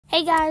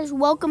Hey guys,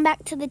 welcome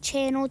back to the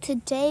channel.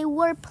 Today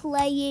we're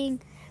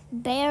playing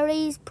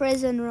Barry's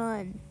Prison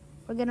Run.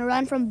 We're gonna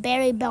run from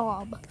Barry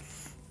Bob.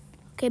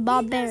 Okay,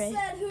 Bob Barry.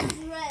 Said who's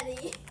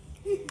ready?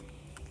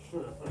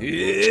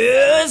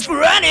 Yes,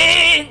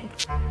 running!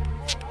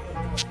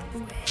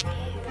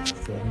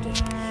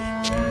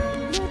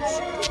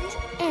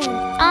 And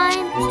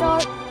I'm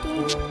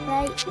starting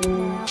right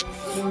now.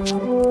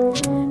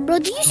 Bro,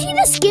 do you see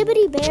the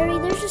Skibbity Berry?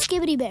 There's a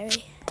Skibbity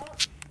Berry.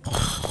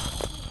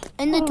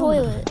 In the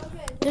toilet.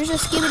 There's a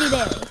Skibbity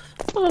Berry.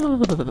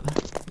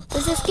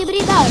 There's a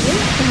Skibbity Berry.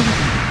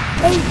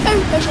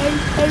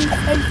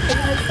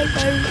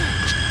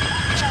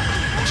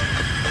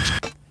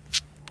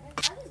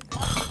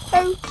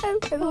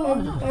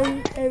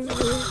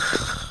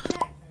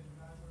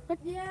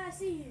 Yeah, I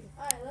see you.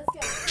 Alright, let's go.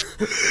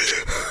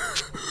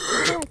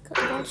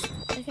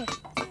 Okay.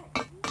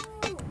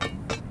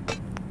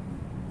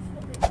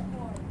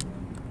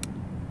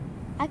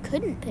 I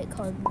couldn't pick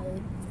hard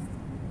mode.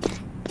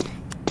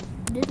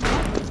 Didn't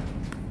happen.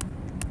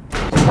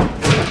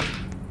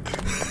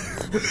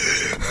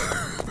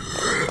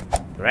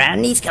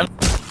 Randy's coming.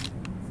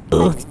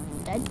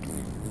 Dead.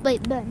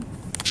 Wait, Ben.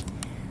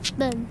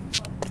 Ben.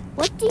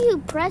 What do you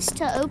press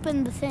to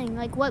open the thing?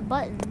 Like what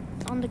button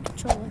on the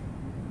controller?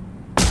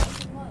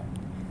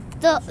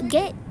 The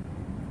gate.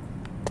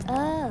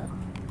 Oh.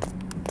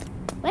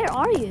 Where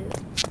are you?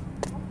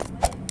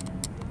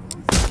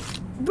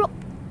 Bro.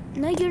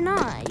 No, you're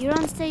not. You're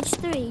on stage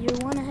 3. You're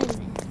one ahead of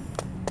me.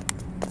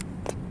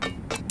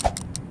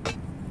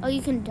 Oh, you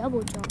can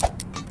double jump.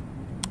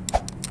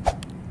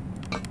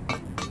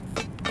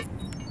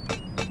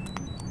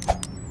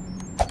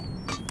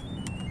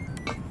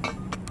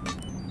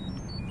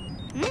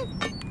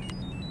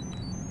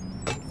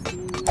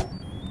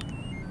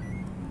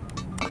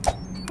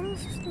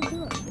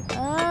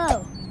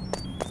 Oh.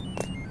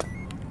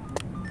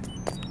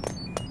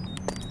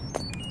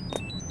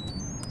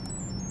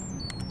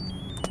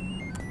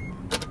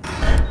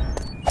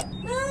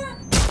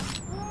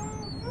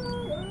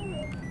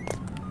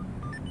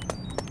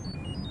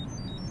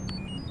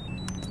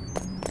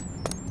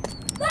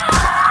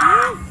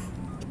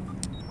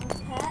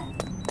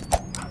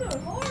 I'm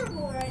doing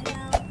horrible right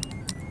now.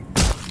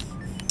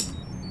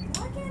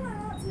 Why can't I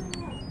not do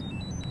that?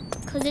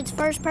 Because it's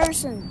first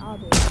person,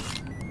 Aubrey.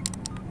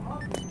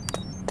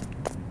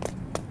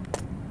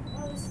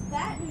 Oh, this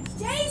fat dude's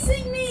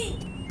chasing me!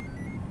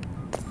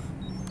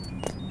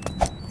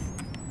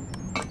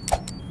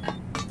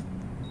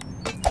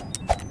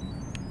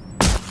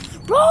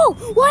 Bro,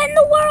 what in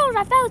the world?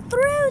 I fell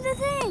through the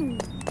thing.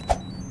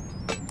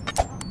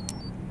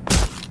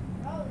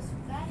 Oh, this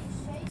fat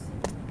dude's chasing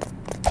me.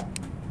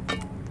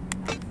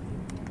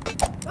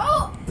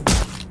 Oh!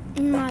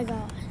 Oh my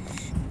gosh.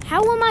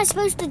 How am I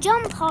supposed to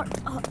jump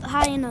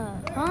high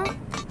enough, huh?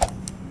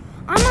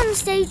 I'm on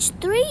stage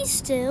 3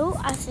 still,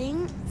 I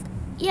think.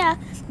 Yeah,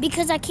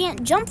 because I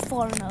can't jump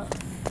far enough.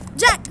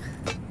 Jack!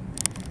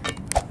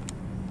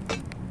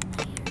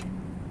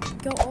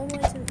 Go all the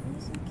way to the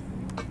easy.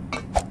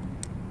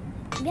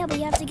 Yeah, but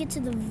you have to get to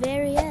the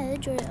very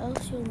edge or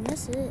else you'll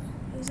miss it.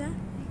 Who's that?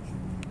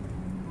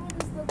 What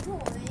is the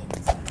point?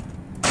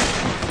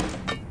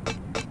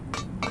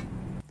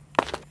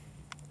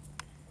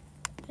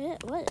 Yeah,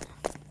 what?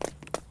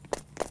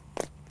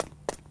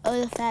 Oh,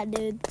 the fat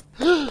dude.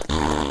 Fat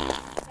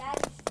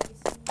dude's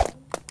chasing me.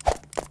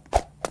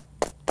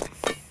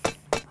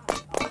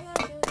 All you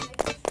gotta do is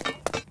make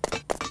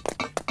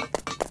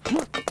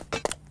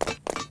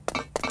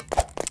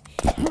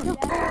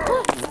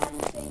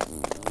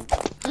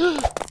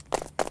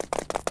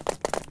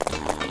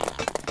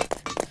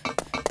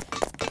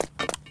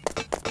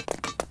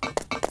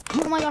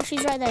Oh my gosh,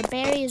 he's right there.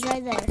 Barry is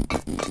right there.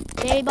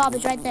 Barry Bob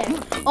is right there.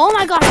 Oh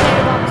my gosh,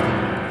 Barry Bob is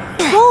coming.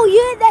 Oh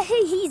yeah,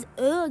 he's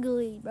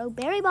ugly, bro.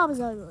 Barry Bob is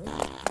ugly.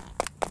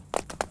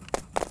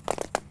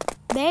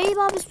 Barry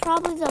Bob is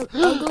probably the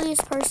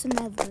ugliest person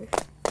ever.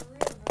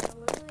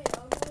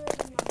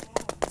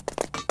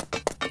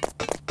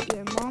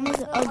 Your mom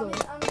is ugly.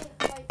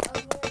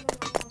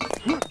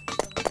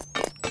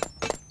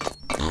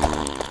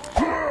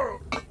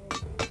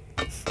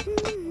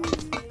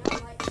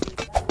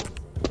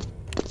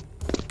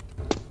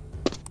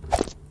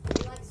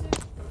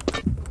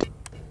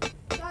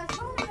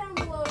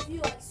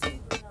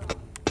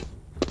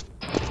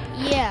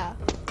 Yeah,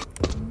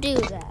 do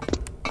that.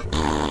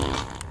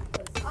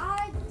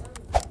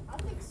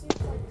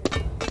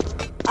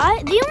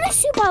 The only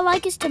soup I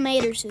like is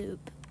tomato soup.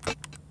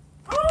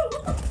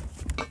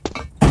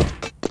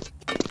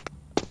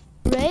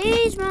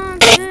 Rage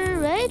monster,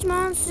 rage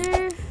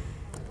monster.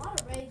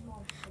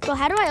 Bro,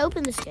 how do I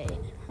open this gate?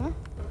 Huh?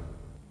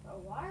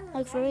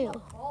 Like for real.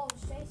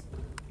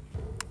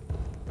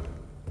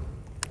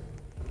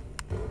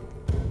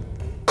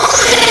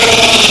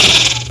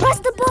 Press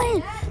the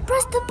button!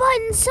 Press the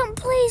button!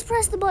 Please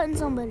press the button,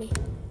 somebody.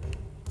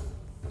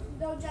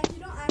 No, Jack, you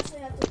don't actually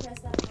have to press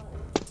that button.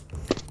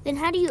 Then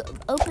how do you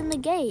open the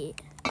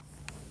gate?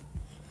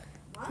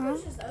 Mine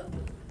was just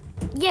open.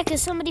 Yeah,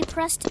 because somebody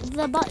pressed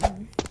the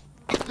button.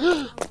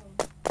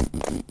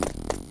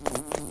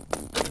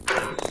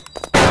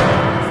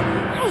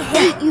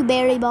 you,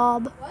 Barry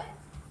Bob. What?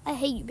 I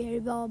hate you, Barry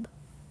Bob.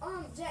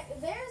 Jack,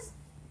 there's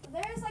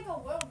like a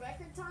world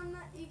record time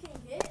that you can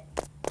get.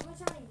 I'm gonna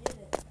try and get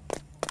it.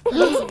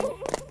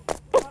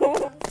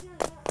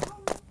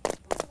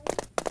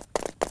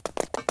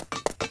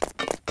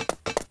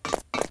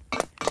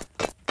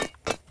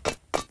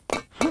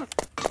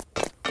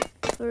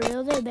 For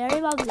real though,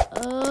 Barry Bob's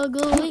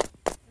ugly.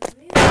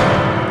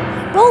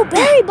 Bro,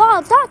 Barry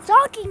Bob, stop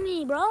stalking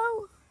me, bro.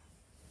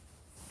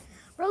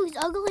 Bro, he's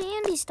ugly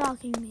and he's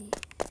stalking me.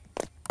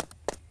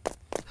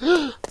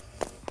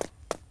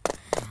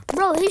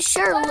 Bro, his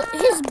shirt,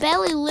 his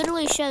belly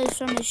literally shows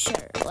from his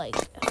shirt. Like,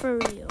 for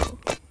real.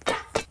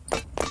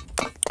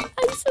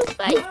 I'm so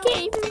fat, I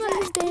can't even run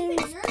his Yours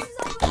stairs. is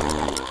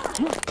ugly.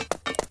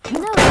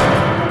 No,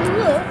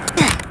 look.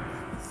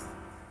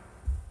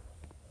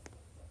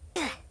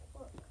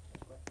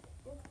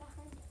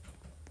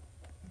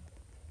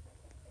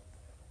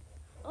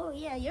 Oh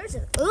yeah, yours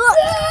is.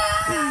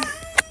 Ugh.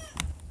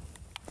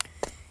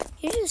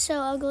 You're just so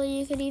ugly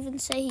you could even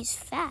say he's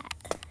fat.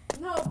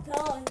 No,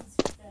 Bella is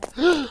fat.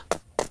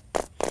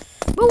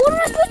 Bro, what am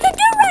I supposed to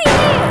do right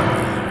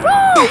here? Bro,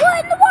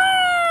 what in the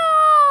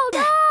world? I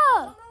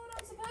don't know what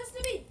I'm supposed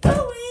to be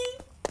doing.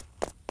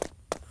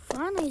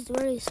 Finally, he's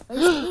where he's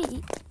supposed to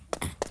be.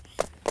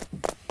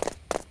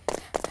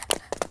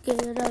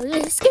 Get out of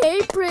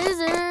escape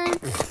prison.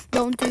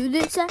 Don't do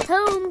this at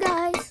home,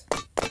 guys.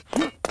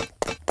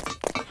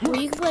 Well,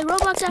 you can play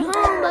Roblox at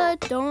home, but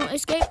don't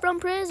escape from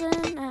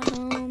prison at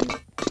home. Yeah,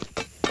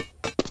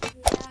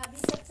 be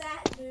so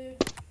fat,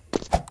 dude.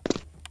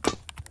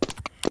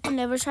 And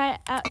never try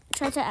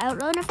to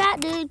outrun a fat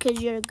dude, because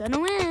you're gonna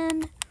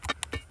win.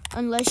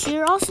 Unless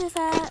you're also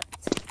fat.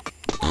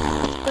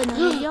 But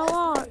none of y'all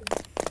are.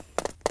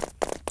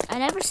 I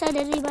never said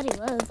anybody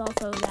was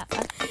also that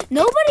fat.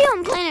 Nobody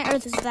on planet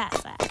Earth is that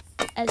fat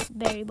as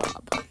Barry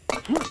Bob.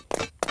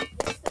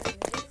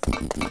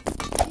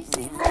 You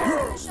see,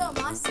 to show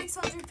my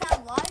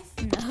 600-pound life.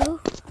 No.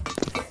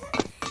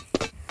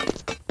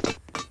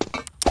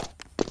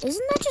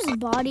 Isn't that just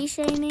body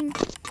shaming?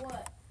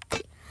 What?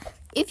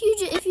 If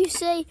you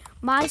say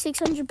my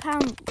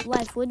 600-pound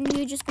life, wouldn't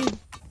you just be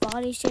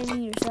body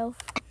shaming yourself?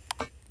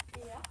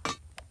 Yeah.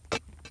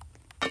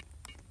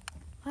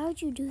 Why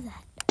would you do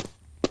that?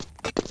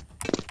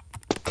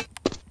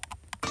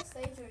 What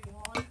stage are you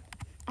on?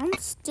 I'm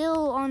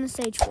still on the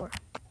stage 4.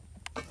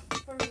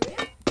 For real?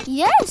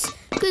 Yes,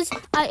 because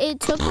it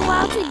took a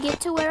while to get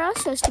to where I was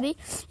supposed to be,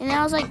 and then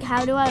I was like,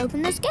 how do I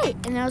open this gate?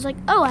 And then I was like,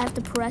 oh, I have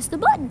to press the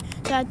button.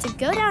 So I had to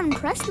go down and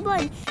press the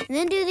button, and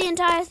then do the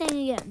entire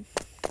thing again.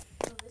 So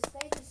this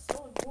stage is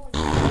so annoying.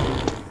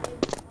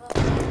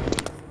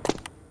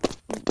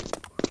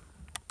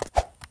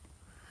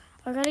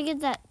 I gotta get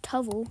that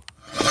shovel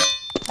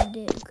and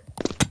dig.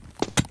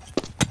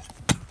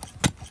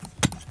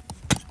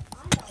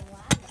 Find a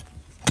ladder.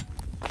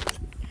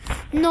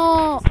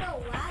 No,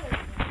 Spell ladder.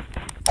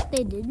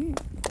 they didn't.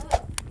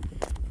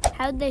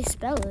 How'd they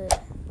spell it?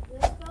 They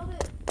spelled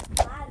it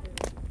ladder.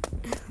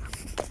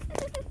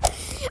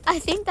 I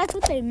think that's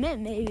what they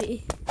meant,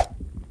 maybe.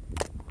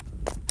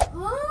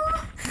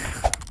 Huh?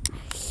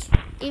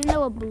 Even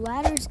though a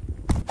bladder's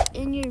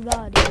in your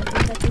body, I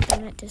think that's what they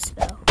meant to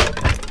spell.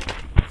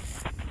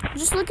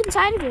 Just look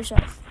inside of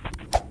yourself.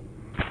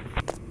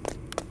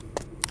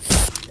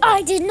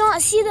 I did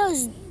not see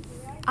those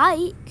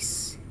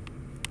spikes.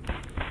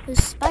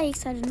 Those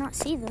spikes, I did not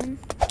see them.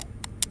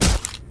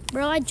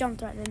 Bro, I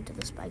jumped right into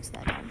the spikes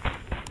that time.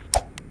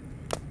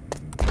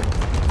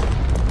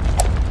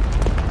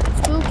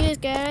 Spooky,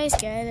 scary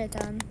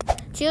skeleton.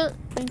 Chill,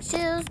 bring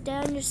chills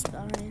down your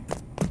spine.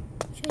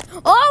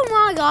 Oh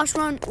my gosh,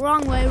 wrong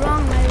way,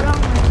 wrong way,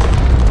 wrong way.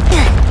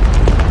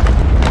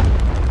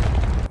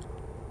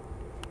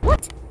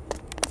 What?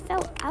 I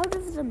fell out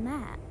of the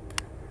map.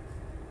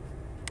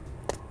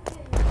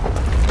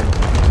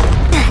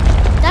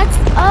 That's,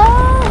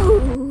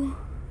 oh!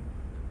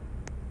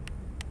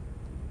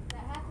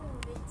 That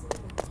happened with me too.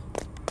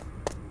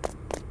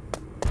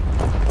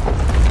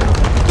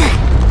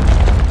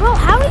 Bro,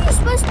 how are you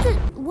supposed to,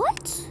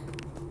 what?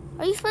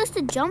 Are you supposed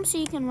to jump so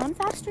you can run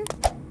faster?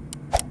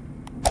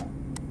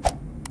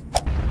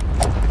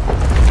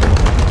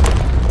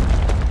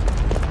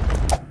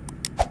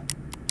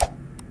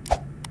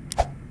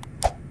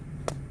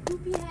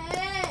 Poopy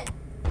head.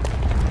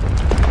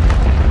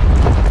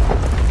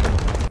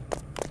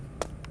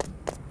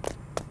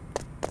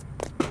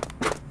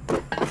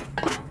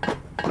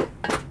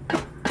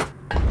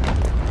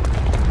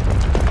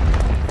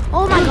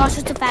 Oh my gosh,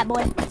 it's a fat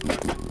boy.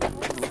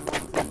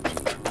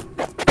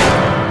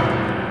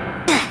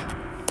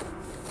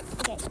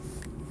 Okay.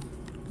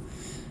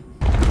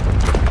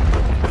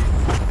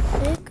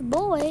 Thick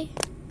boy.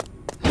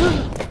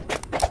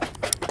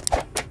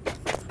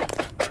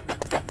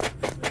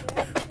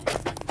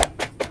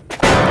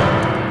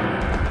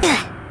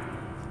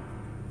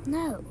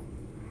 No.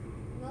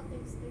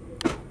 Nothing's thicker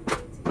than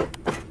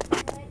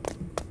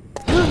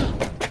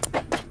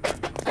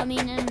I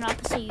mean, in an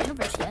opposite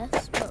universe,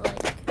 yes, but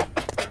like,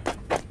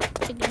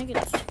 chicken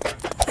nuggets. What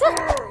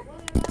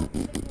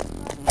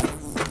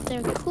about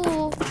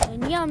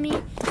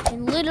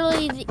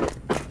literally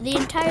the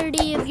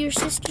entirety of your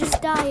sister's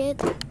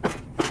diet.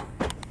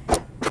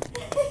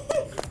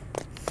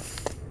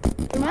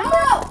 Remember?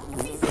 Oh!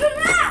 He's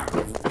zooming out!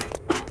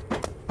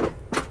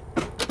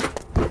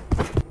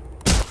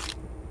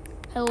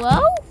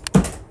 Hello?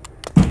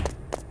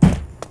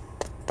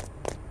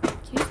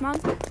 Excuse Mom.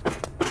 He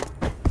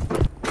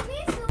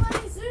needs to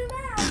let me zoom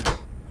out.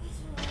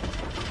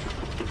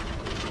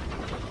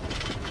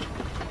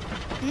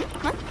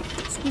 Huh?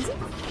 Excuse me?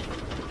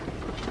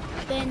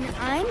 Then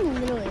I'm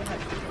literally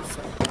hard to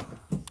say.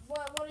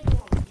 What do you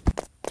want?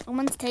 I'm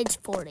on stage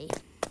 40.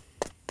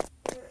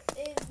 There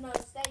is no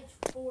stage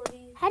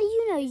 40. How do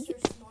you know you?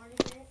 Mr. Smarty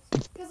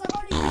Pants. Because I've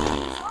already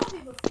played this hobby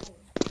before.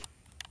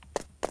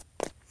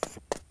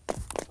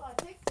 So I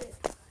picked it.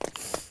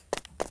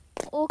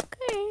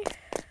 Okay.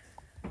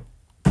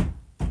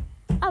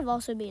 I've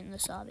also been in the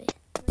hobby.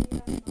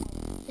 No, you have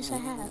not. Yes, I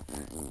have. No,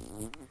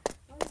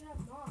 you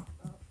have not,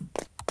 bro.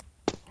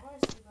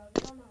 Honestly, bro,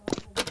 you're on my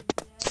level, dude,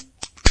 Daddy.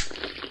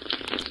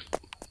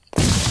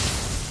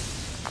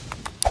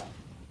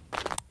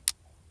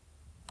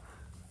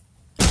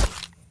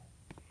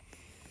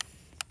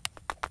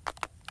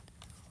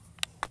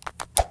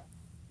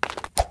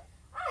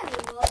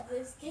 I love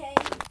this game.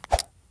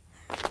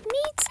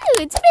 Me too.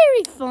 It's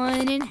very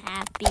fun and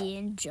happy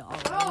and jolly.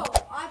 Bro,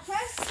 I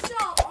pressed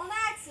stop on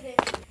accident.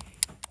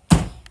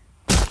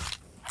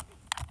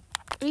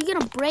 Are you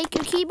gonna break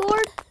your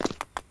keyboard?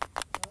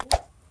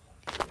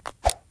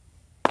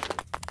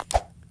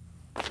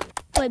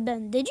 Wait,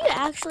 Ben, did you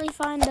actually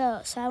find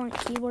a silent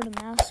keyboard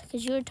and mouse?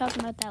 Because you were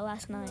talking about that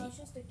last No, night. it's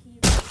just a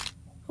keyboard.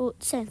 Well,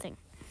 same thing.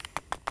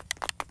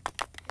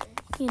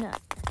 You know,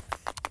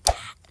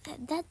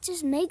 that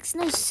just makes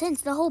no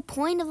sense. The whole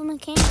point of a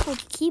mechanical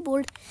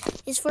keyboard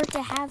is for it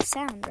to have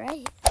sound,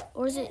 right?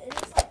 Or is it?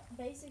 It's like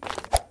basically.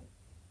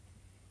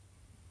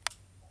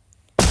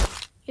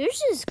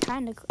 Yours is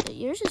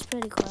yours is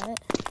pretty quiet.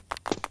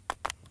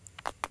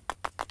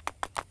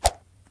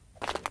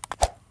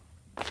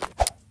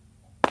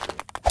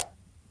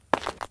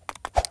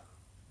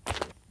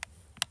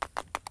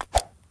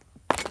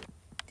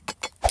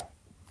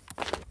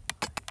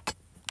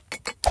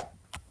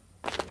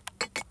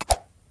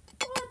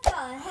 What the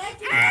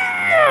heck is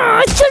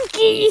Ah,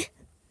 Chunky!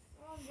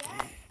 Oh,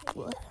 Jack.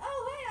 What?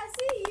 Oh, hey, I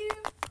see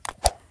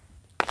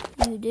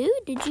you. You do?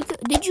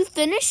 Did you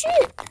finish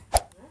it?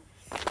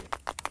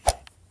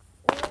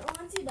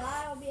 Once you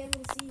die, I'll be able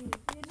to see you.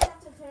 You just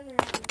have to turn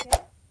around, okay?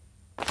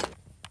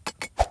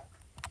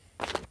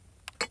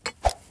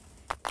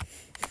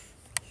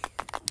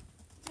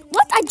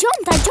 What? I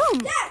jumped.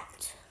 Jack!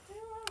 Turn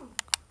around.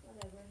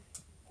 Whatever.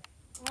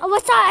 Oh,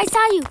 I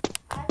saw you.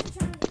 I have to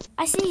turn.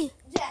 I see you.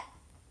 Jack,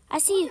 I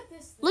see you. look at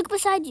this thing. Look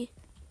beside you.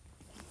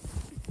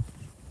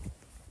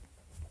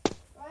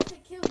 I have to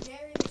kill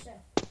Gary the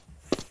chef.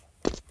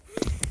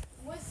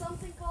 With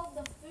something called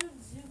the food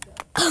Zuka.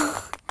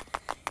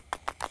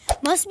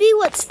 Must be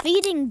what's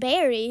feeding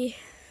Barry.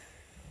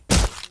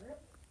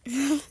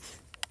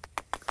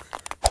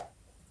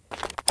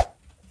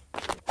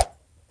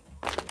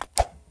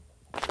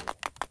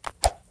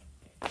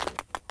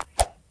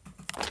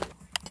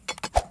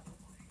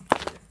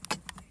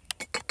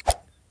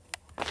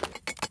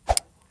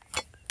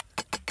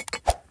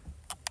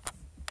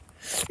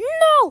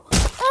 No!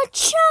 A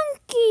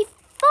chunky,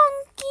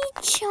 funky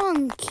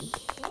chunky.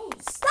 Oh,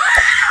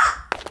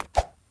 stop!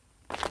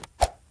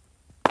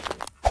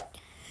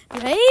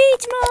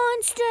 Rage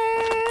monster!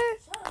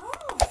 Shut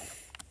up.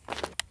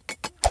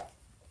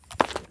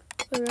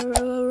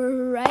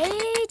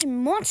 Rage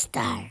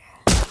monster.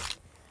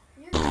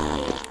 You're gonna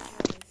kill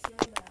this so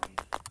bad.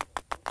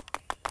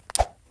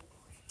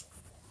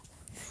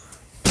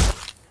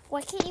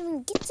 Well, I can't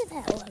even get to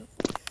that level.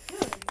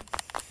 Good.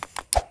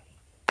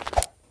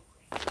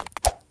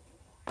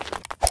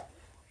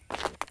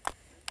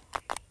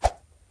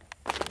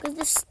 Because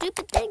this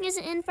stupid thing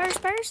isn't in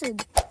first person.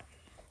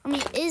 I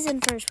mean, it is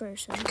in first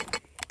person.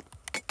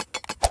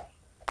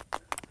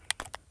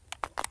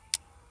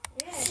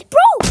 Yeah.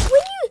 Bro,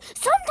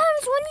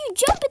 sometimes when you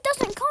jump, it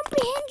doesn't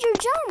comprehend your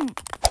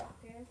jump.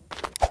 Okay.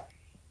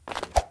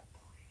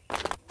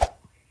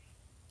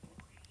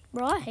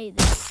 Bro, I hate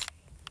this.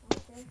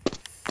 Okay.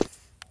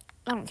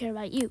 I don't care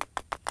about you.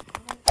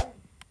 Okay.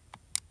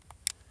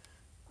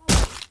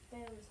 Oh,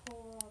 Bailey's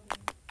whole album.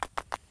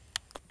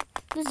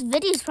 This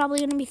video is probably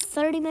going to be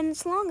 30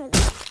 minutes long at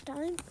this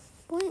time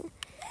point.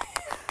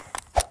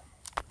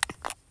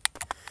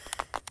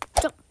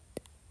 Jump.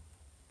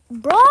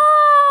 Bro,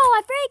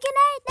 I freaking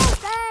hate this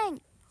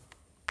thing.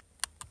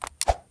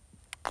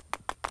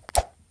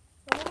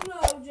 Oh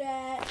no,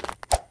 Jack.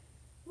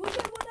 Look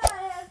at what I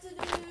have to do.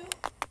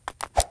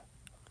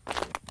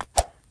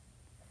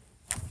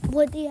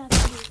 What do you have to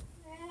do?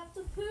 I have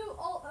to poo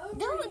all over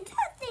Dude, you.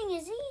 that thing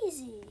is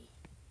easy.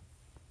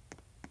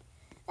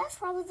 That's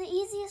probably the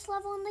easiest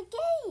level in the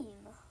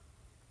game.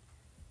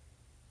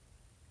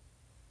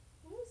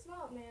 No, it's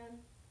not, man.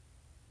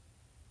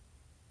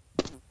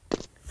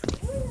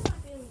 Where are my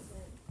feelings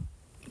then?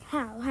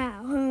 How,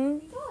 huh?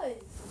 Because.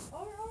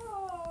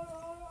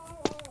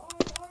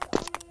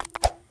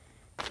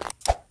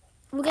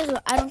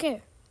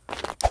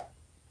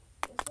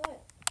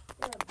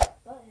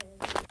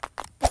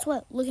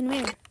 look in the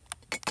mirror.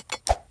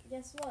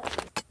 Guess what?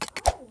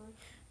 I don't know.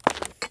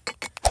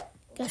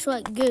 Guess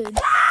what? Good. You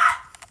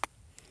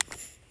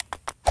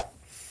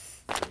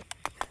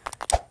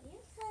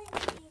kind of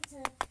need to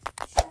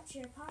shut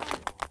your pie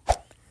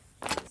up.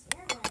 Because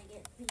you're going to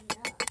get beat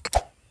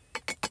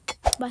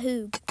up. By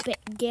who?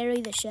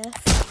 Gary the chef?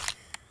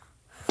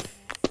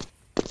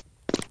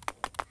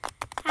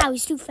 Ow,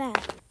 he's too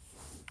fat.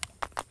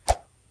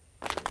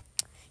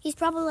 He's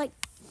probably like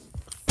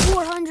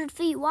 400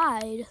 feet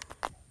wide.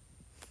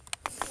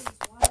 He's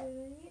wider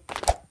than you.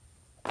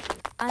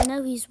 I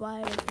know he's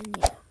wider than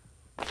you.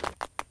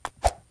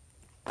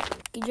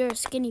 'Cause you're a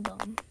skinny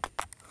bum.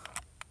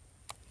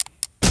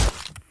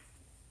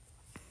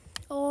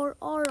 Or.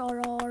 Hey,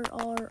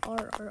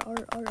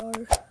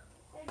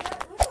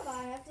 Jack, look what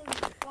I have to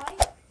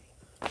fight.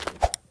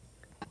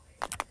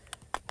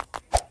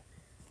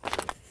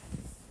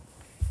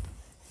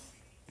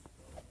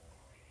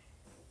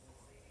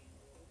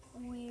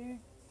 Weird.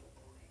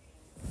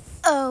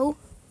 Oh,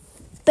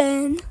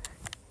 Ben.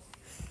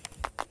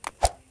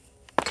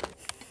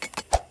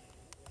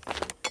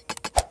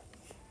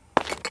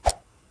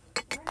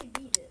 I already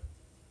beat it.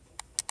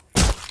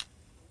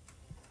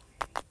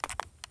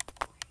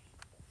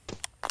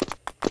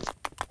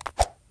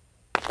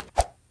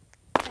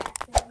 Fat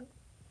thing.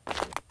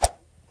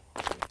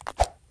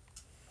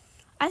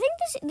 I think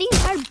the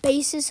entire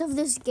basis of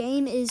this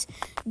game is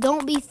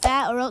don't be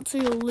fat or else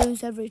you'll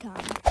lose every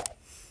time.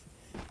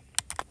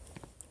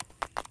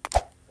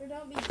 Or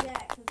don't be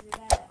Jack because you're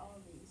bad at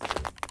all these.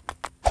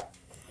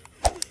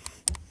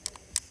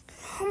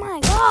 Oh my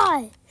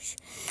gosh.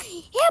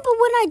 Yeah, but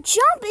when I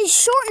jump, it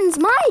shortens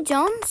my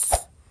jumps.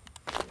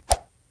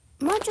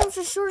 My jumps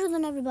are shorter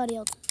than everybody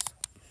else's.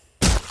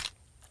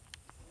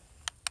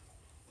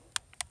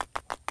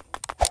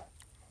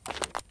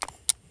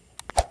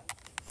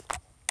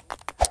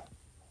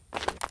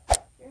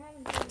 You're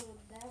having trouble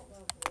with that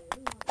level.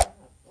 You're not gonna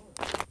have fun.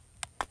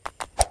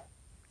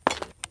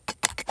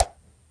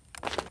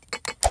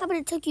 How about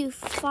it took you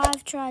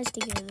 5 tries to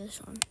get to this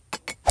one?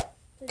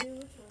 To do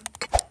which one?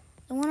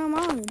 The one I'm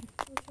on.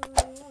 Which one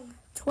are you on?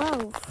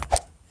 12.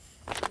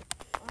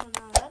 Oh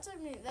no, that took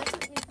me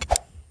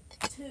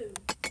 2.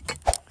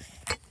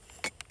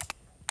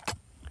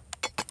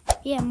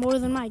 Yeah, more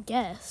than my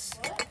guess.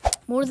 What?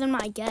 More than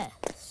my guess.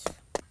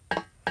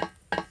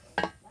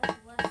 That's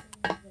less than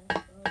you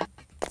guess, bud.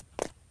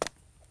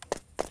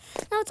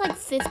 No, it's like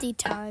 50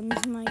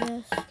 times my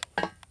guess. Now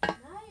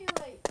you're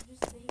like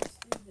just being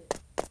stupid.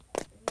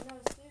 You're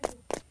not stupid.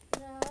 You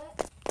know what?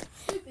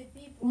 Stupid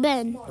people. are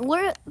Ben,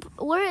 smart.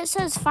 where it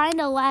says find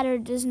a ladder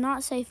does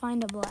not say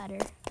find a bladder.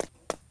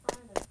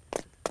 Find it.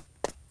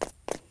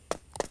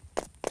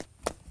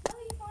 How do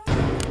you find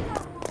it? You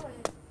got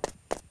one.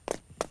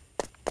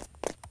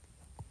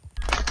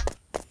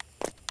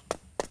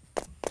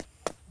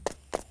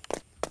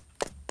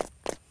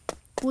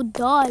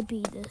 Would I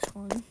beat this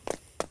one?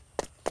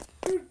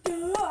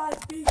 I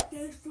beat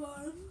this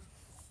one.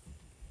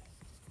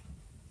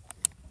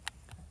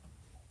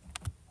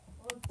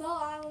 Well,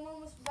 I'm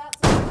almost about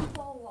to beat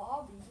the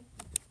lobby.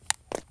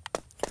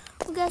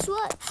 Well, guess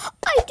what?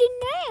 I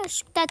didn't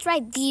ask. That's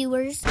right,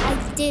 viewers.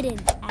 I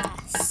didn't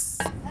ask.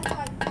 That's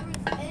why viewers,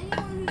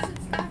 anyone who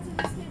subscribes to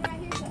this kid right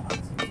here should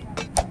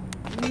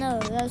unsubscribe.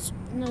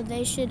 No,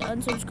 they should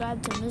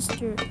unsubscribe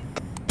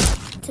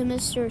to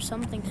Mr.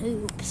 Something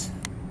Hoops.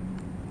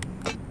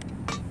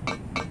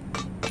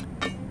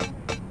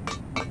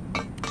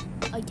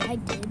 I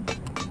did.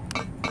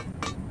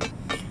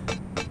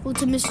 Well,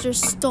 to Mr.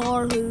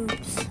 Star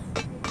Hoops.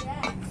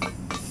 Yeah.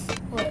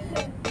 What?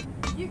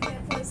 You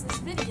can't post this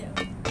video.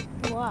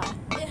 Why?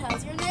 It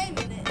has your name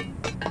in it.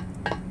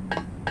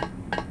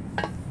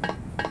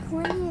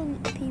 Plenty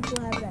of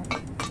people have that. To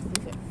be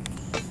fair.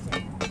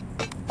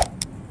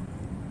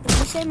 If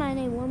you say my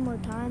name one more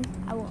time,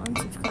 I will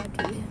unsubscribe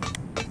to you.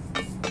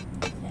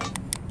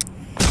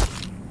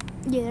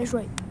 Yeah, that's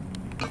right.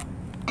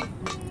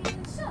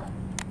 Shut up.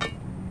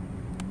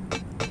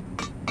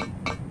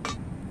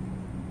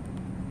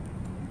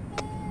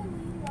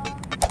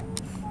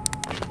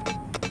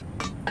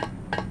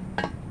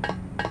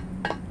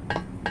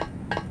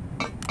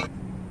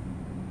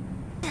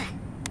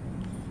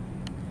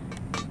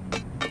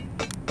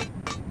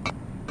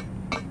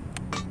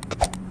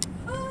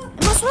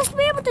 Am I supposed to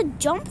be able to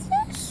jump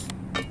this?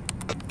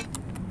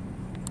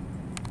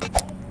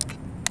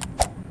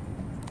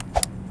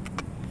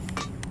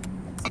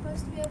 It's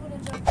supposed to be able to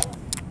jump up.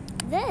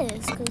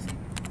 This, because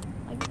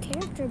my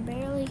character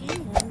barely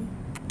can.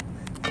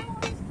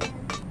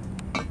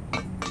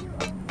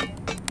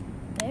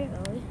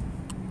 Barely.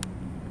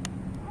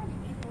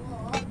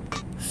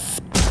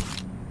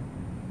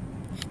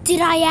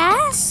 Did I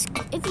ask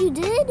if you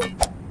did?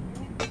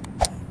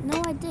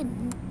 No, I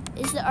didn't.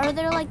 Are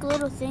there like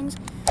little things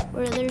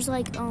where there's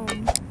like are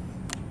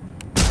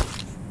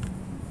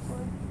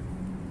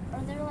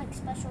there like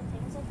special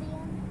things at the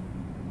end?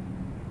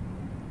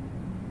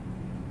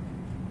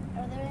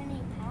 Are there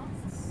any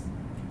paths?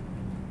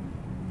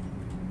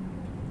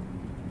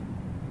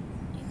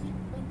 You could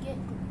like get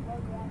low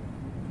gravity.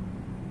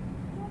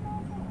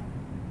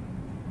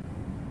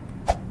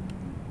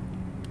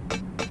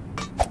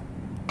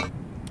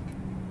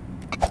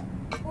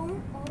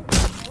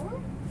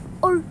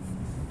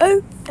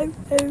 I'm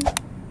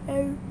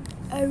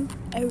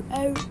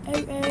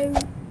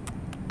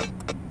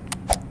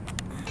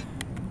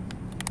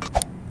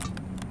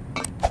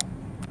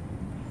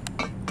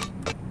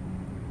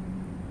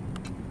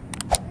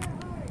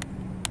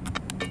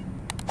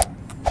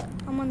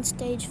on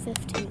stage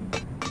 15.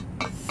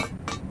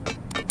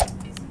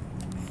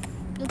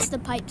 It's the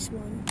pipes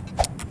one.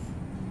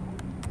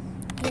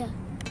 Yeah.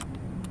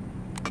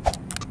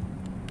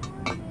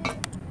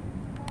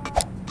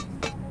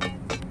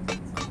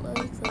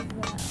 Close the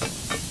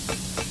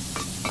valve.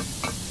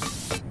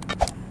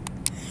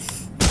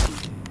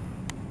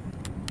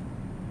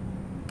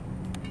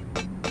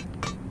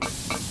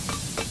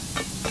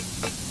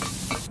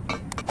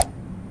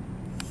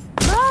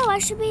 Bro, I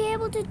should be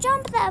able to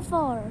jump that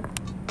far.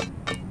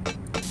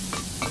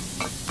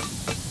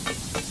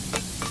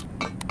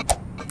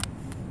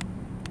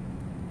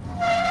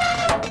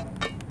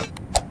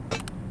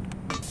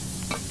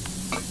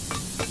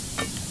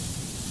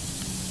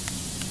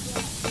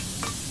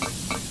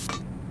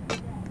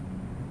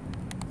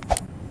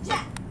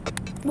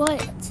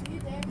 What? You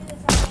dare me to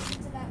try to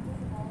get to that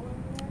blue wall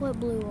over there? What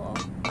blue wall?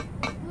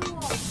 The blue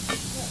wall.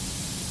 Look.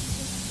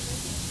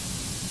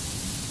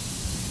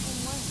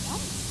 And one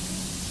that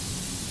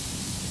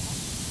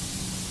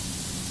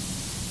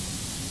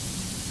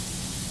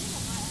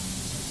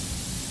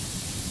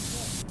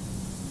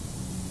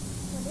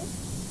What is?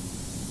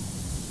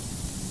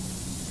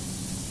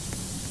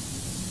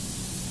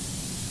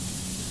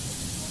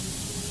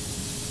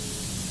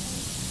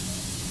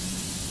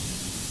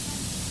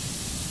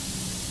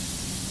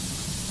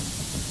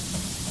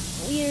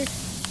 Weird.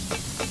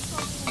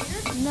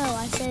 Weird? No,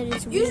 I said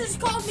it's You weird. just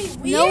called me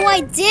weird? No, I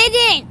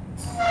didn't.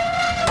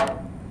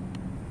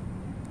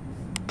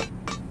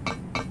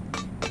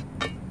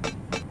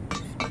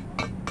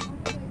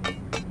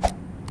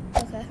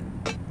 Okay.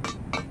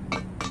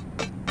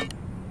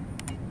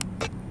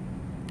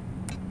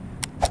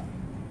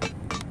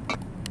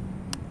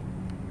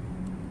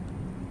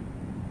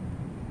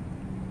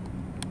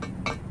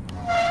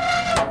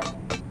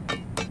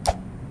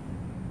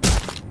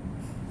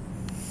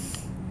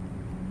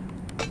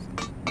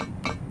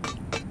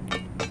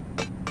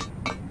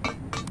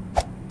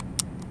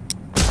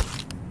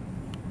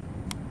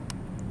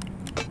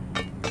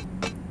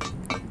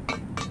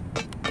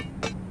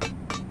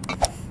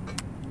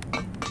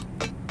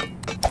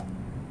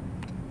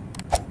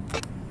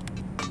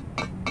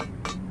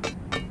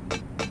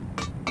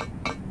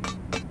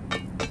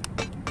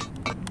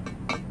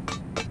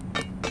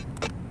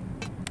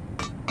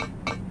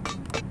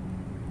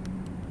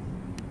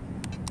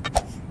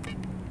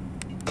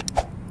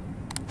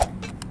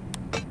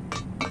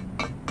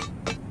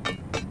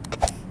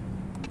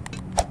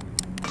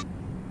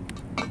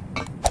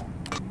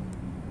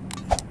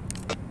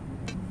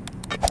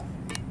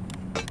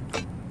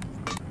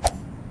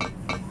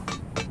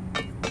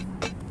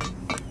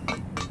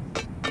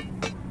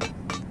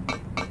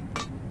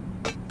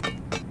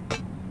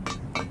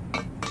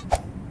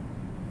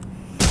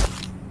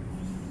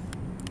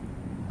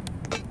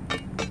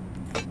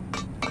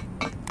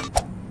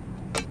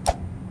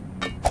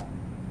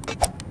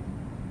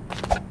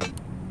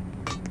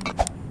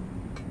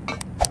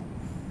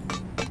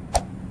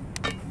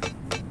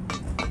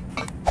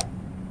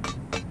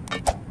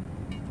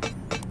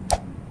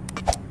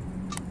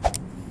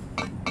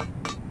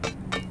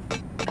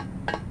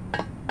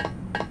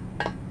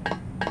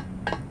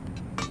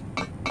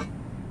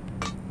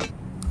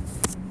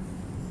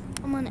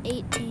 I'm on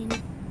 18.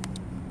 Jack,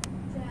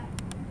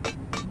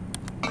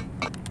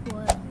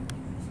 What? did you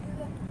just hear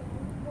that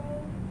phone, bro?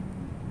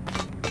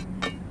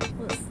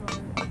 What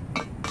fart?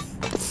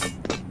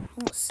 I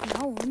don't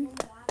smell one. Phone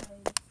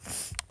died.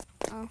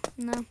 Oh,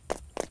 no.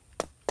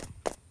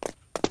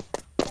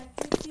 Jack,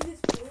 did you see this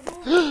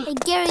portal? Hey,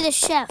 Gary the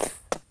chef.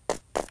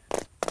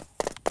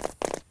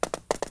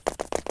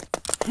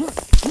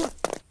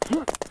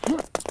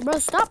 Bro,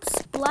 stop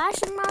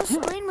splashing my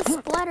screen with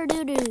splatter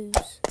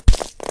doo-doos.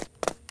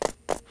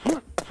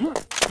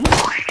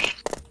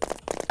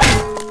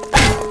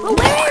 Bro,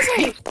 where is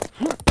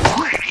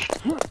it?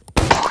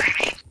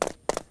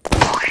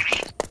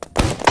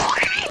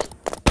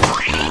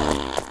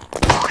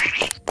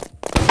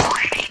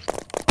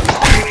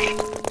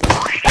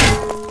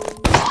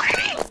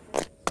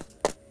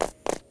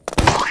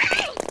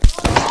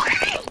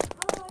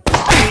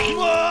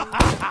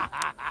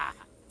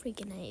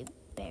 Freaking A,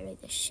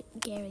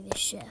 Gary the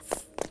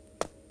chef.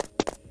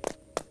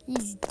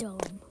 He's dumb.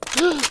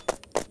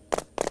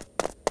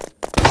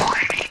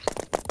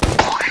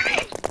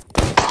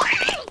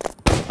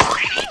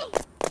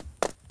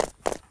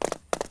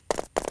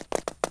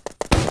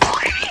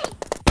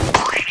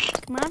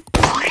 Come on.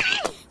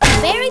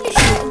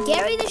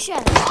 Gary the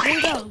chef.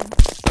 You're dumb.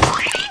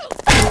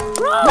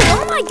 Bro,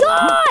 oh my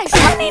gosh!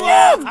 Let me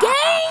move,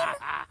 game!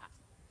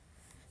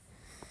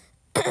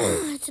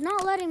 It's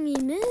not letting me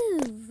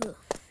move.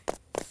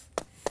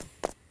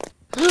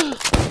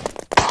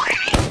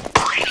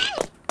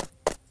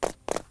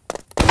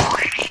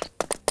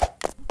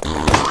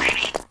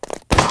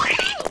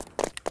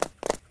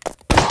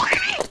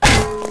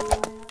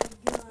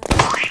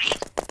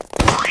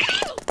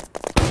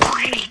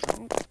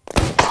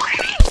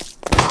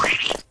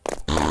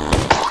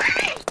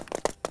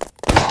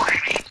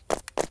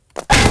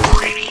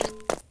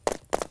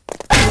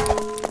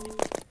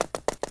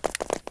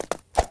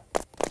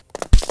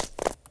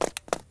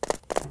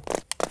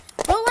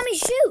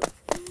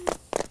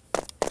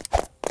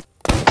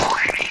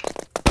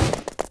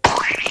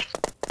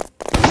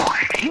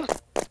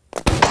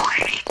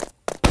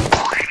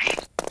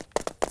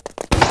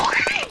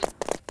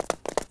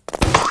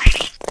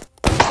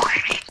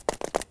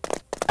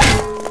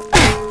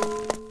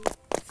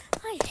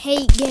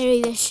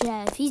 Gary the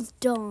chef. He's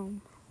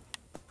dumb.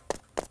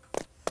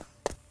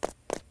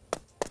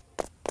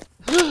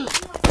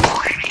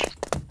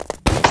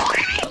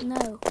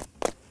 No.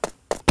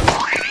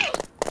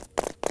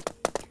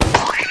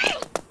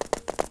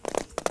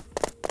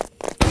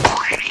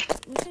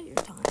 Look at your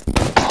time.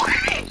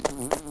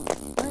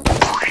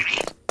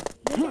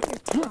 What?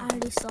 I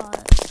already saw it.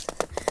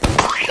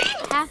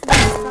 Half of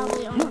it's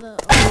probably on 11.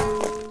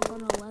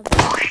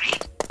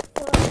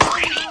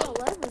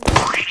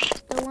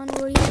 The one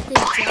where you have to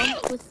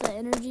jump with the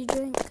energy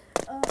drink.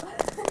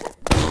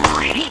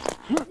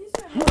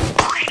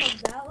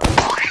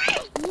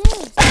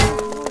 Yes.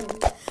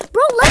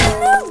 Bro, let me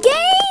move,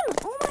 game!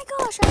 Oh my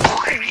gosh, I got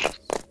this.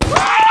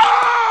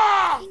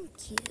 Thank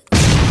you.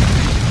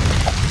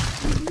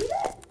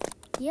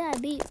 Yeah, I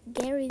beat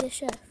Gary the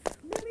chef.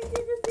 That means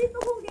you just beat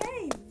the whole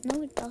game. No,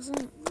 it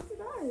doesn't. Yes, it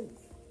does.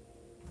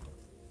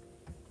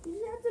 You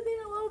just have to be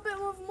a little bit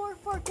more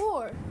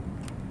parkour.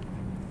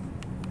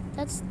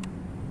 That's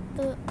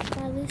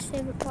my least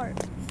favorite part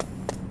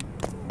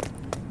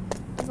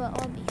of an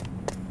obby.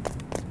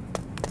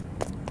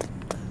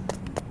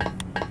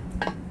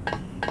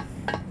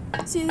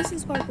 See, this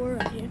is parkour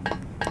right here.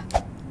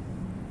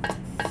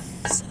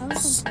 I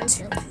was on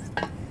purpose.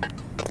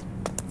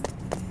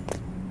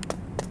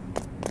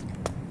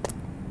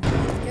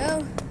 Go.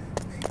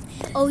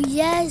 Oh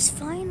yes,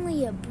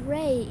 finally a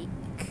break.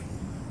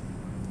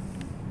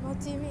 What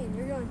do you mean?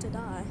 You're going to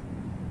die.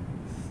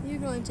 You're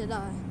going to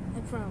die. I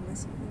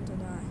promise you're going to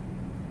die.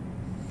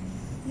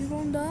 You're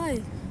going to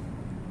die.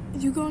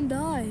 You're going to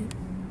die.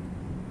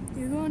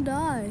 You're going to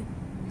die.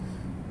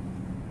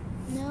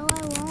 No,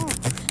 I won't.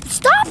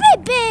 Stop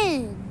it,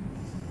 Ben!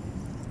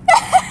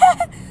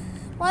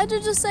 Why'd you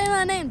just say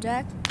my name,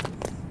 Jack?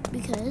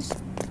 Because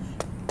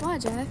Why,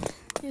 Jack?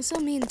 You're so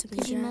mean to me,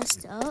 you Jack.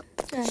 messed up.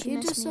 Jack, you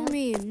you're messed just me so up.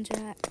 mean,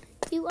 Jack.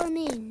 You are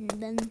mean,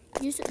 Ben.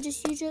 You're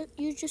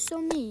just so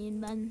mean,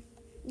 Ben.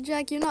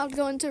 Jack, you're not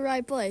going to the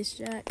right place,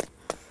 Jack.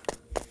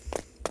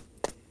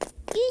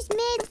 Use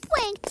made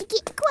wank to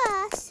get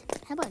across.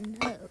 How about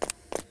no?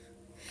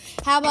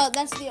 How about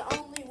that's the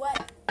only way?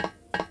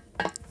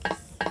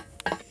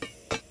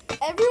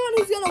 Everyone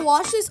who's gonna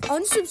watch this,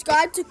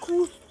 unsubscribe to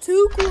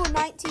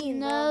Cool19.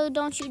 No,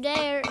 don't you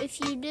dare. If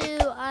you do,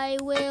 I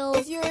will.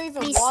 If you're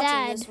even be watching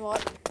sad. this one.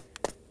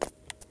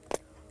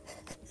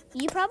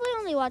 You probably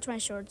only watch my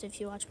shorts if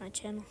you watch my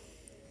channel.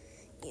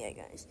 Yeah,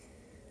 guys.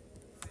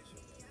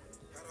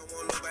 I don't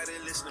want nobody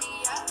listening.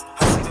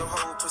 I see the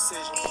whole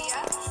precision.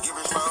 Give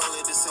it my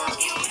only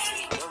decision.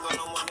 Never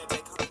no one that they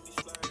call me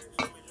slurs.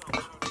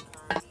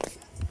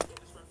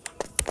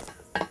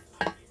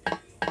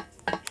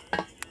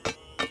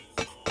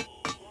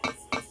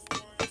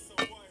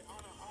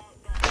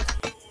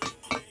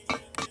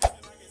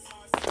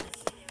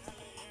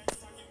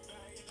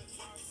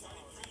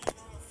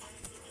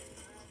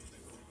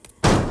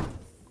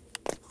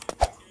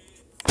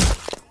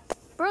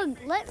 Bro,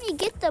 let me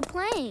get the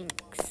planks.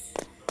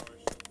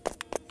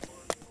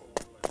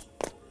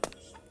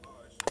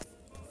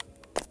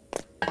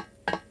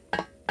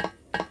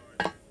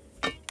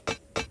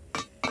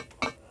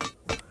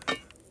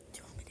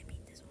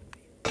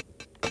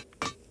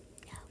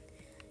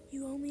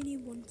 You only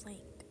need one plank.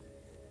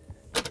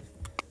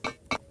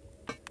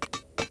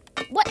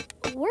 What?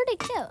 Where'd it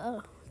go?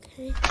 Oh,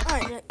 okay.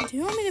 Alright, Jack, do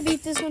you want me to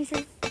beat this one for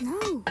you?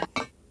 No.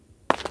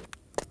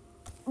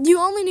 You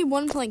only need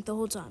one plank the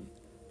whole time.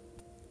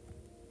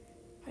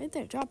 Right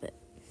there, drop it.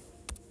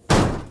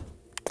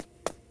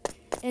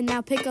 And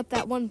now pick up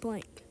that one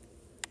plank.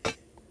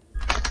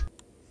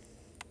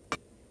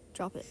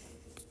 Drop it.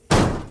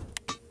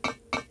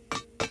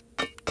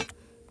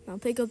 Now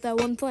pick up that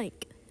one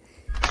plank.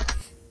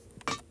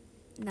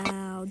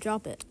 Now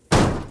drop it.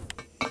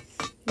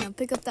 Now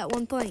pick up that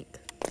one plank.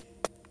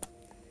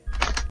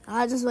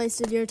 I just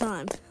wasted your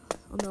time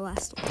on the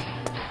last one.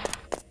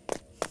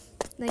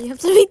 Now you have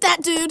to beat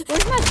that dude.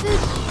 Where's my food?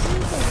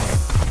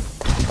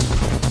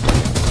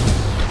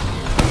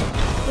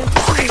 You have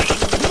to shoot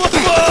him.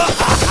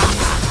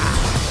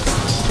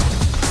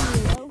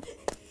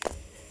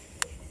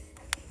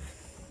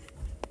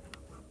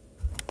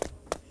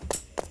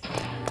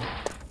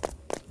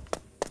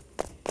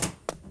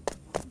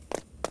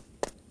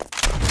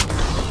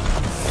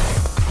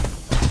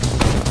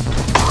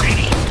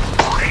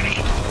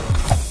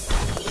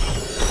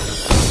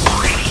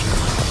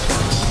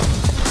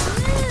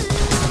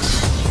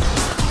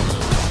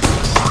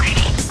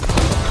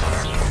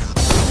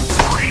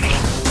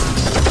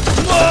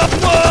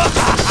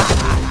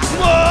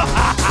 Whoa!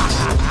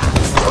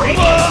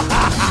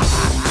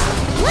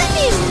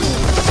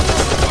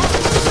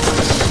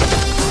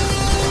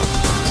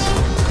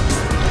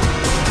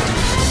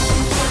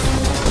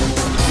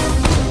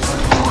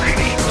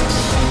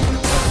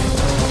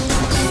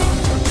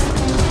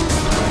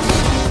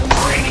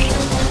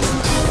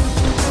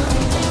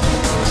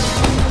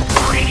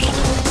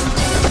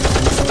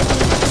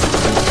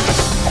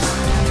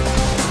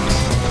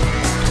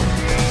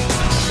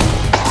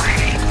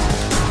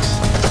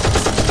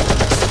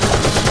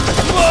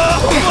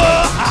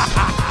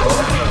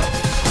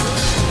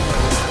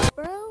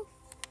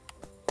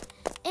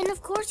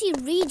 course, he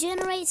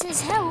regenerates his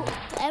health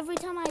every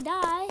time I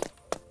die.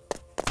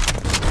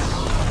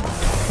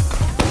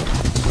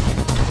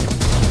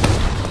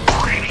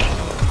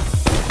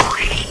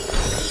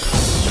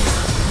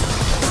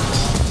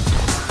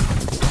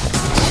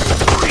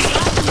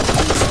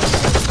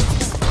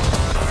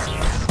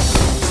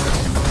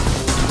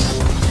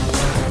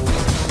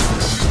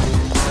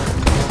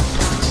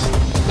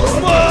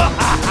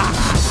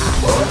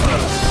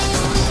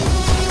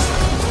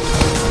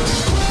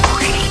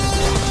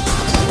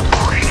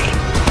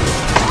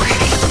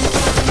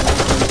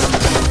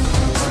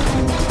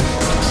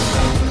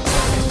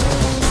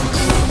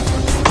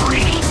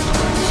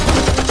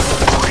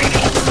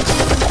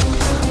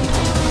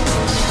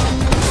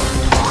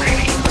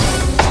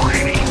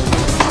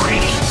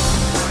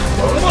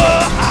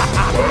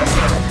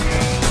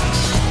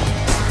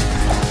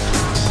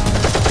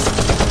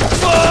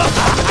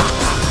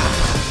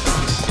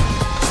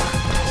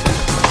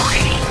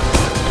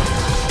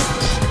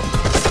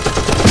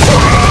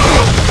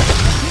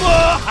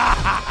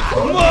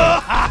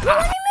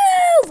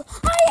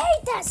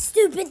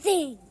 Stupid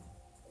thing.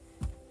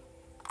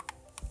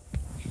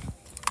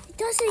 It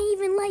doesn't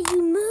even let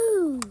you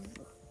move.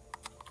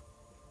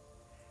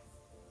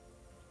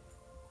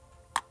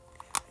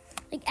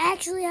 Like,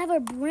 actually have a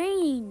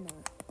brain.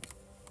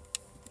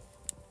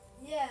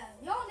 Yeah,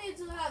 y'all need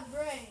to have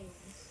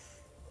brains.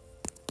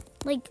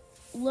 Like,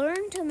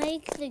 learn to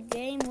make the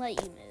game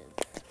let you move.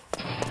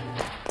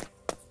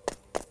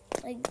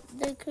 Like,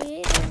 the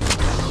creator.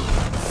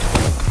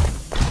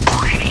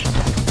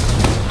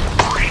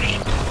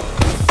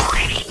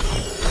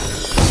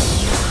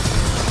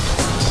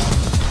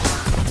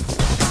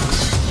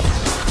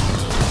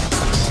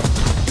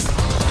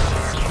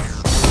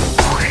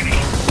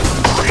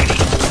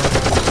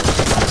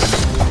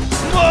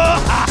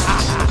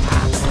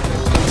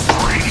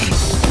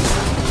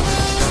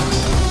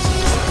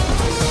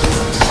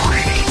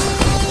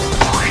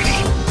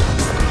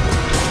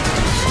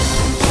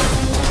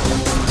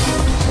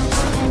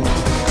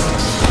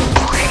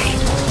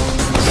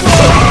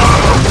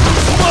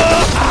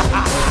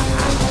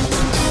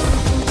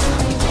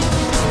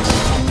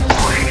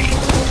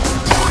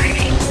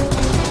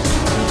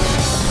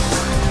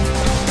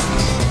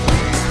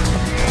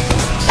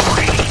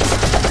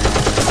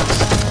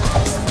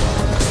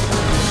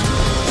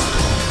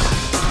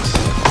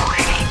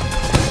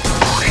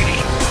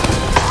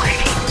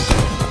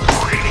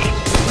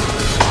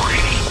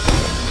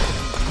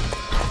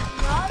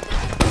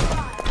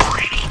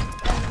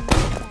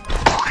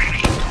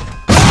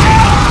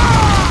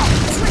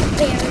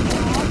 Yeah,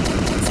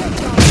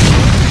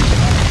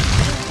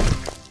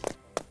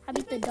 I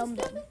beat the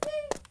dum-dum.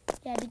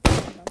 That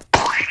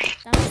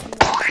was the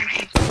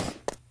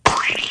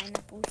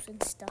pineapples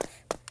and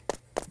stuff.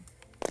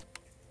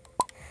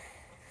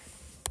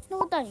 No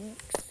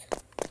thanks.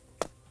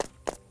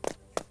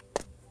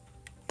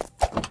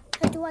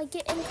 How do I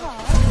get in car?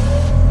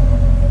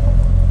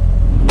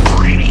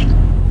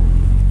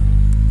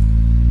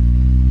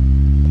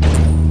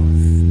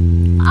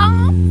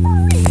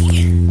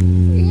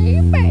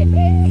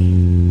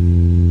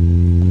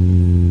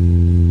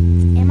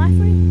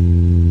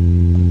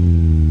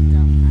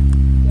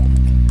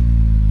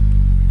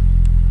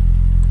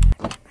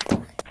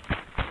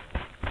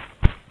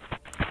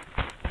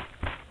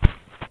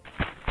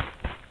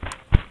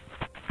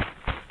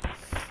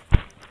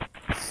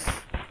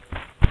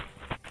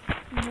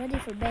 Ready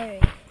for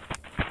Barry.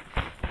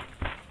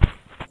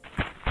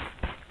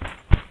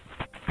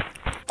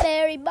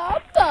 Barry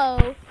Bob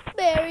Bo,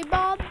 Barry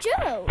Bob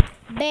Joe,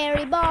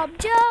 Barry Bob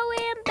Joe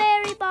and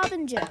Barry Bob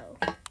and Joe,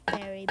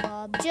 Barry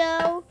Bob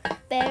Joe,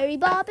 Barry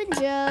Bob and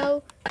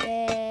Joe,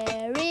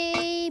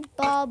 Barry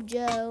Bob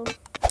Joe.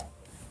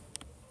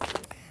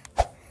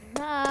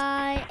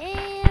 I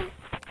am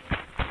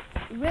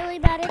really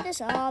bad at this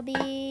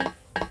hobby.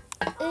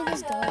 It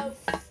is dumb.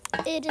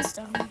 It is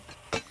dumb.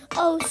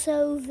 Oh,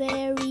 so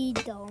very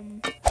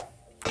dumb. How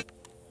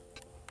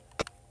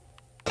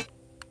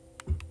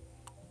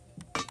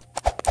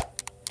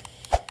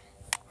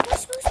am I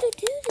supposed to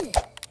do this?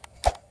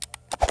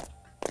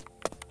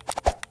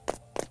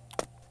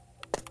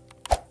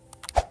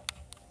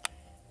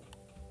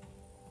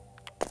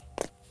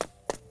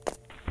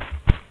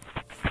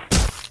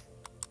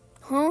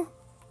 Huh?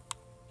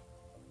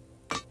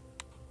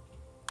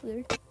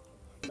 Weird,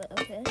 but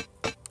okay.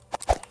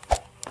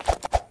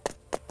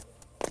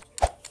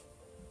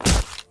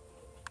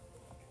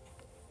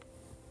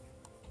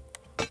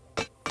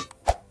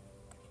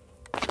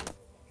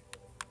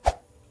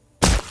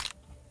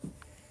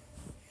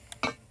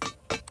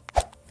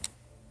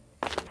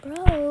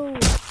 Bro,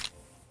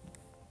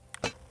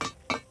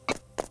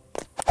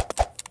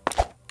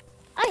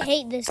 I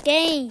hate this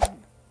game.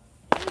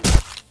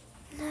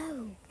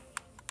 No,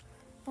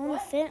 I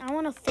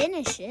want to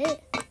finish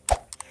it,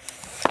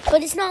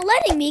 but it's not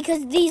letting me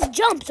because these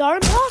jumps are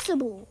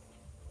impossible.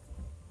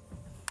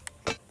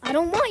 I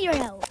don't want your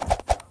help.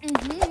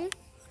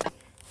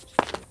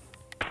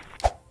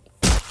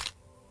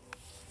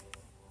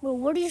 Well,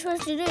 what are you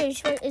supposed to do?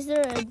 Is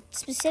there a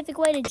specific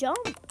way to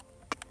jump?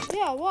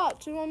 Yeah,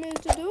 watch. You want me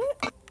to do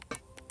it?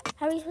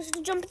 How are you supposed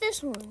to jump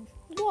this one?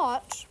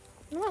 Watch.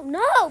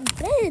 No,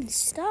 Ben,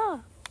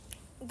 stop.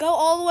 Go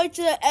all the way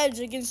to the edge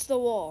against the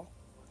wall.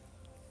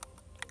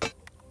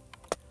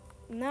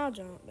 Now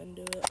jump and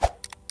do it.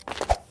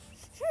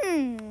 I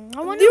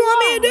Do wonder you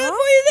want why, me to do huh? it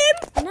for you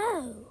then?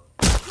 No.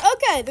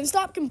 Okay, then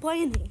stop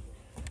complaining.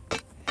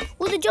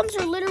 Well, the jumps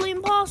are literally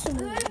impossible.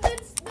 Then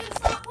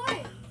stop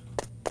playing.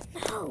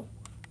 No.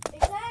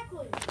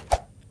 Exactly.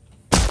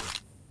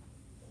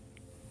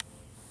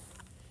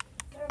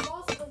 They're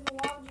impossible, then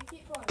why would you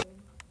keep playing?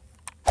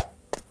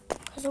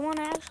 Because I want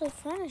to actually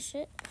finish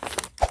it.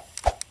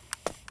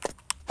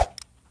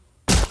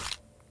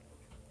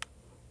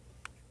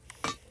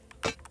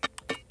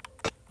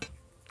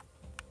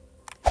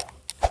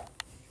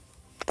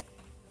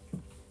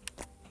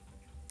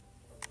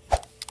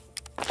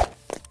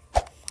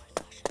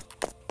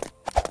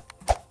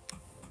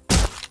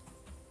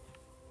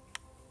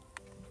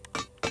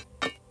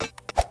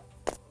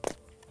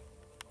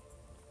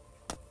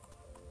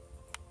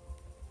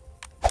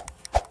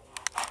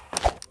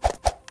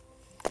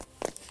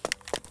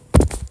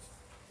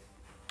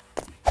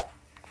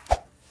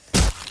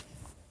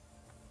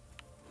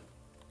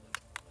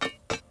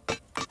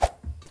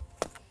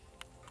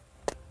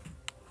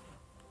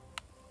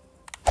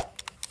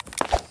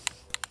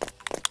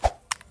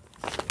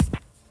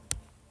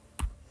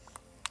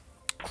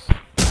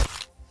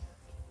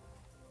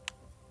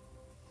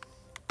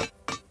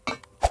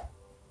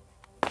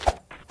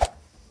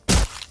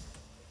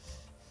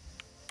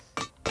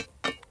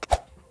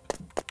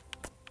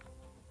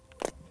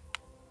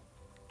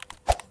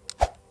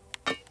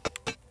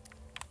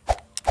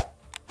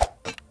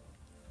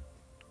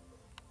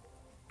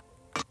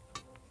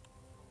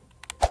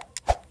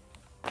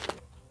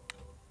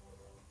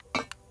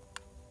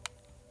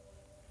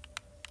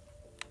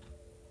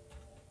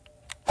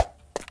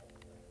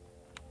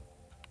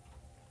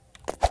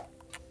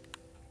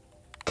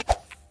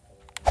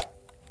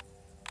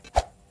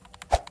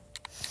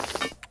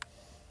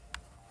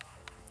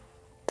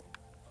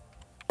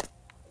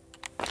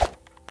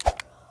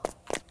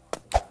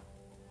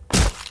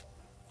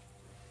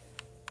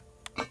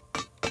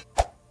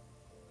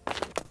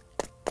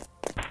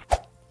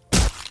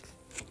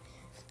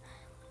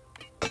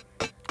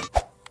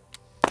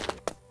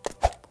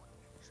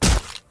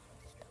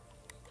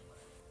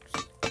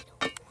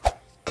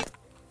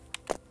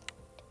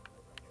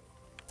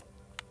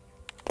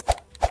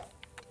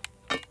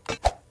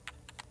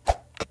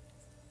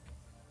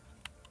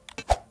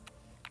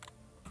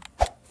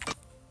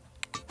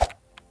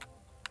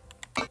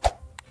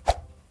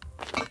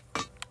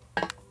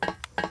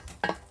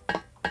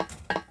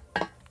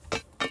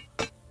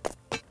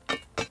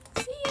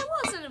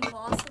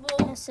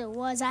 Yes, it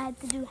was. I had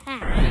to do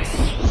hacks.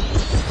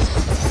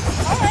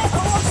 Alright,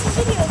 I'll watch the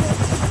video then.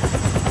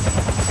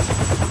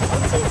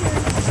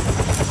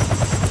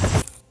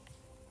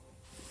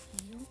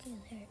 You don't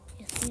get there.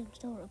 You see I'm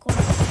still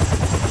recording.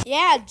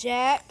 Yeah,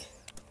 Jack.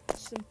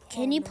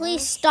 Can you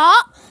please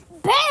stop?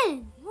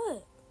 Ben!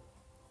 What?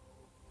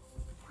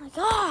 My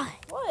God.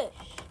 What?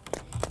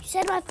 You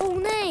said my full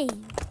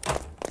name.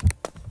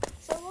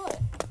 So what?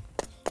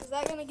 Is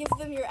that gonna give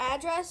them your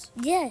address?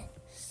 Yes.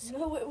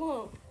 No, it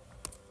won't.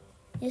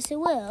 Yes, it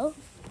will.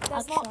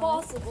 That's I'll not try.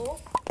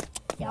 possible.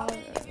 You Yeah. want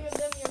me to give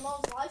them your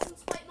mom's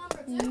license plate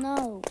number too?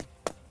 No.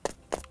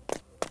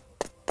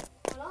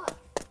 Why not?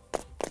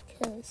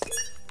 Because,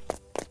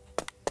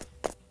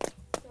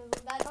 Would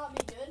that not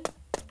be good?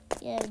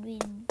 yeah, it'd be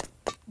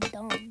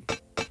dumb.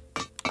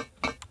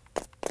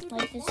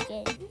 Like this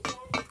game.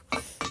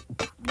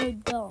 No,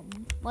 dumb.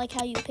 Like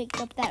how you picked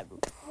up that.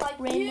 Like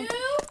Random. you?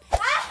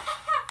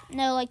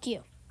 No, like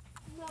you.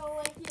 No,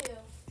 like you.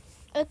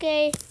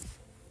 Okay.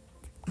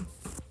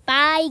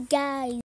 Bye, guys.